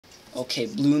Okay,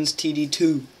 balloons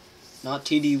TD2. Not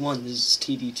TD1, this is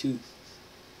TD2.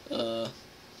 Let's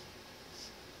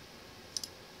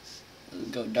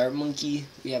go Dart Monkey.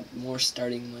 We have more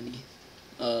starting money.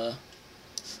 I'm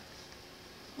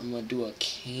gonna do a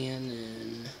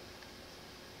cannon.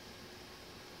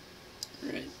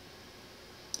 Right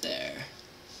there.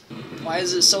 Why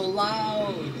is it so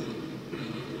loud?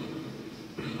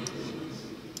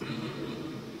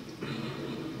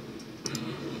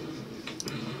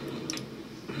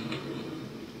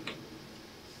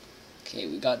 Okay,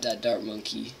 we got that Dart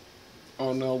Monkey.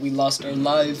 Oh no, we lost our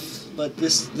life. But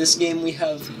this game we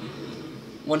have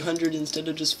 100 instead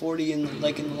of just 40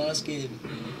 like in the last game.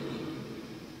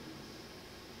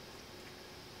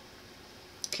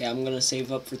 Okay, I'm gonna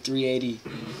save up for 380.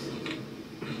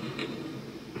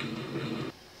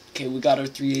 Okay, we got our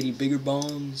 380 bigger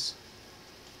bombs.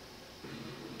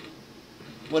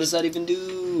 What does that even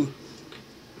do?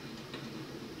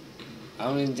 I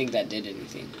don't even think that did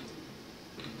anything.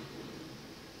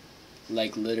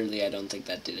 Like, literally, I don't think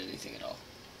that did anything at all.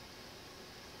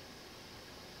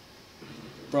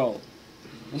 Bro.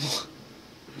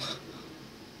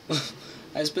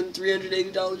 I spent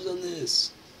 $380 on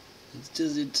this. It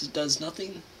just does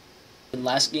nothing. The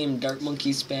last game, Dart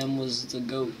Monkey spam was the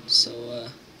GOAT, so,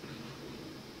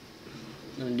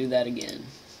 I'm gonna do that again.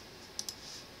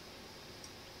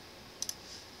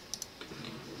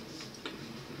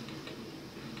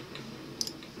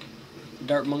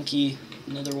 Dart Monkey,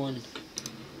 another one.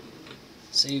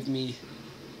 Save me.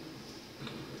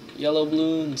 Yellow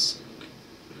balloons.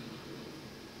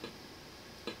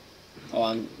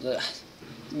 Oh, the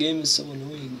game is so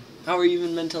annoying. How are you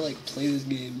even meant to, like, play this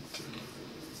game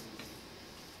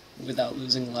without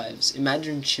losing lives?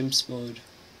 Imagine chimps mode.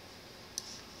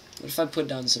 What if I put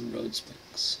down some road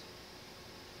spikes?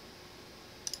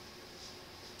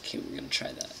 Okay, we're gonna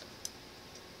try that.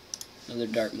 Another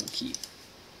Dart Monkey.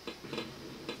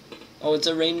 Oh, it's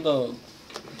a rainbow.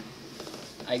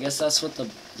 I guess that's what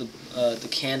the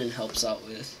cannon helps out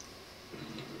with.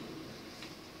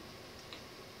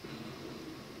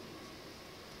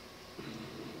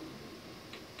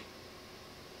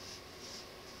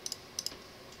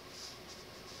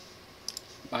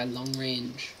 By long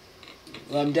range.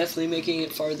 Well, I'm definitely making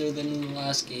it farther than in the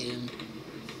last game.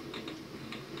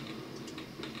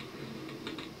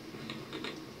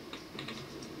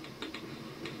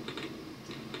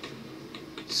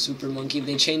 Super Monkey.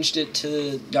 They changed it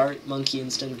to Dart Monkey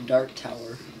instead of Dart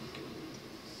Tower.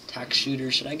 Tack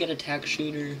Shooter. Should I get a Tack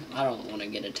Shooter? I don't want to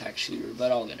get a Tack Shooter,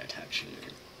 but I'll get a Tack Shooter.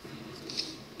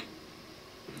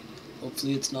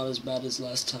 Hopefully it's not as bad as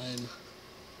last time.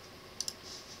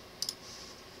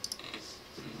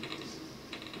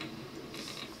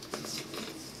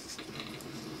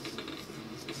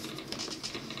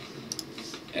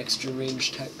 Extra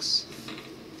range techs.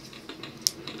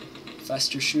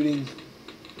 Faster shooting.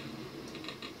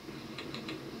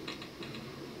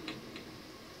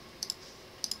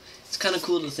 It's kind of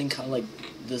cool to think how, like,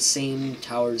 the same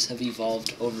towers have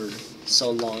evolved over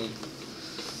so long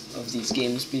of these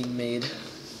games being made.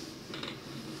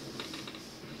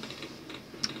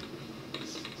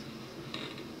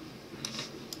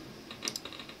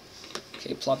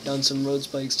 Okay, plop down some road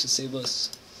spikes to save us.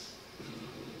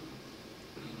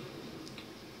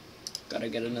 Gotta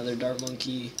get another Dart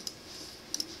Monkey.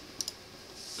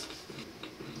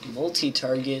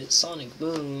 Multi-target, Sonic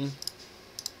Boom.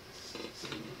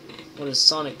 What does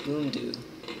Sonic Boom do?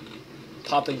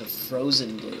 Popping the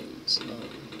frozen balloons.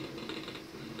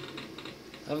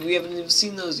 Oh. We haven't even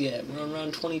seen those yet. We're on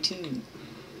round 22.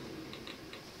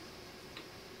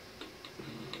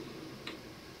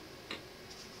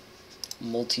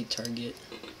 Multi-target.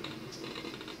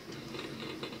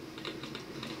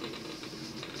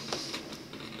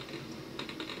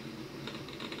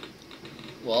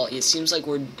 Well, it seems like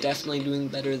we're definitely doing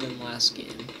better than last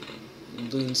game.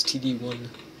 Balloons TD1.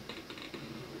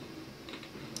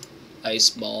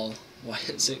 Ice Ball. Why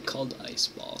is it called Ice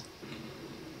Ball?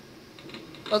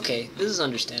 Okay, this is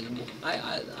understandable.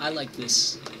 I like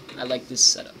this. I like this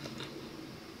setup.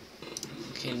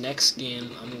 Okay, next game,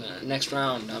 next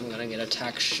round, I'm gonna get a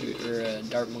Tack Shooter, a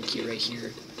Dart Monkey right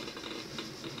here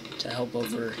to help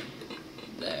over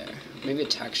there. Maybe a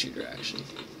Tack Shooter actually.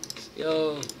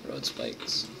 Yo, road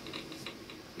spikes.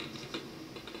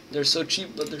 They're so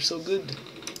cheap, but they're so good.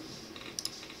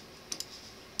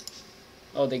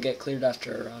 Oh, they get cleared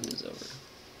after a round is over.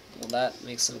 Well, that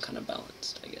makes them kind of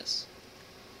balanced, I guess.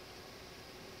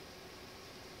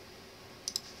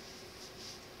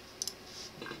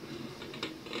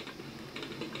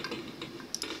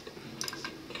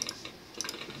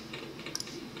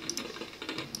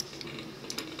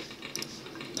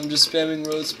 I'm just spamming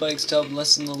road spikes to help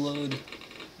lessen the load.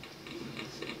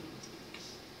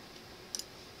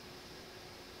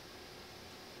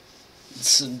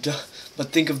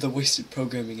 But think of the wasted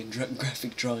programming and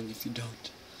graphic drawing if you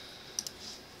don't.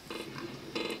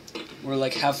 We're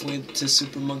like halfway to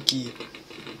Super Monkey.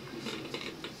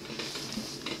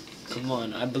 Come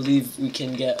on, I believe we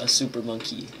can get a Super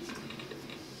Monkey.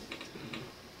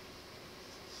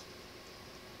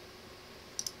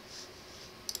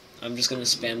 I'm just gonna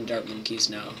spam dart monkeys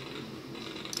now.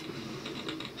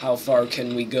 How far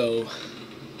can we go?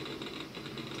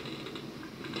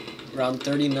 Round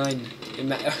 39.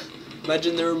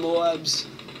 Imagine there are Moabs.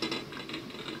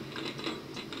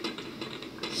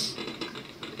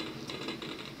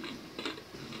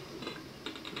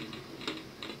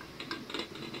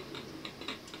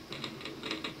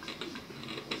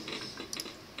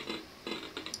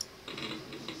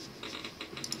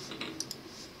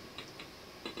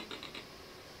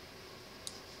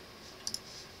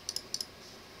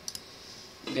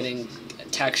 I'm getting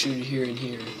attack shooter here and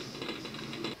here.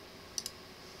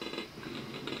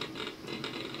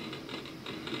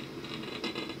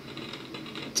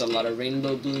 It's a lot of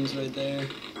rainbow balloons right there.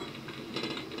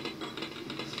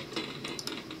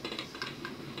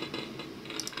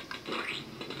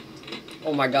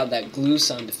 Oh my god, that glue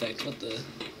sound effect, what the...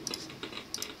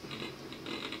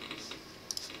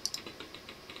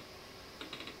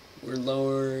 We're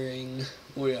lowering...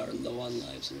 We are low on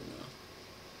lives right now.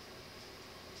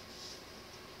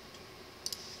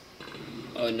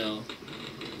 Oh no.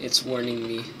 It's warning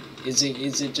me. Is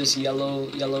it just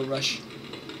yellow rush?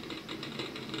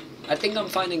 I think I'm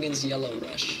fine against yellow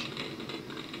rush.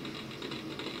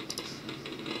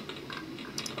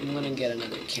 I'm gonna get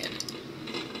another cannon.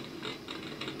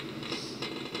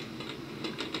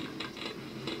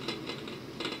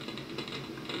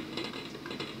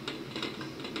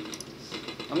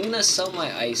 I'm gonna sell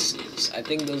my ices. I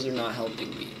think those are not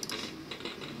helping me.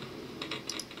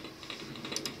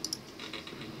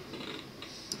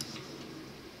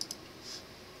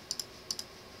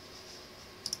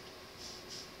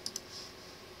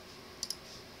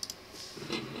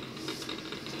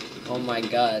 Oh my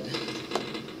god.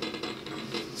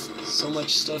 So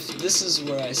much stuff. This is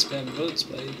where I spam road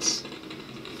spikes.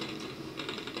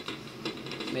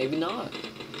 Maybe not.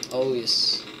 Oh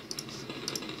yes.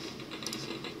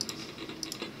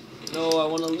 No, I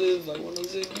wanna live,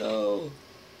 no!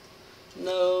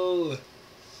 No!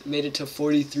 I made it to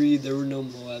 43, there were no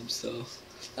Moabs though.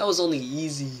 That was only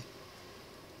easy.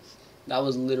 That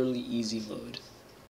was literally easy mode.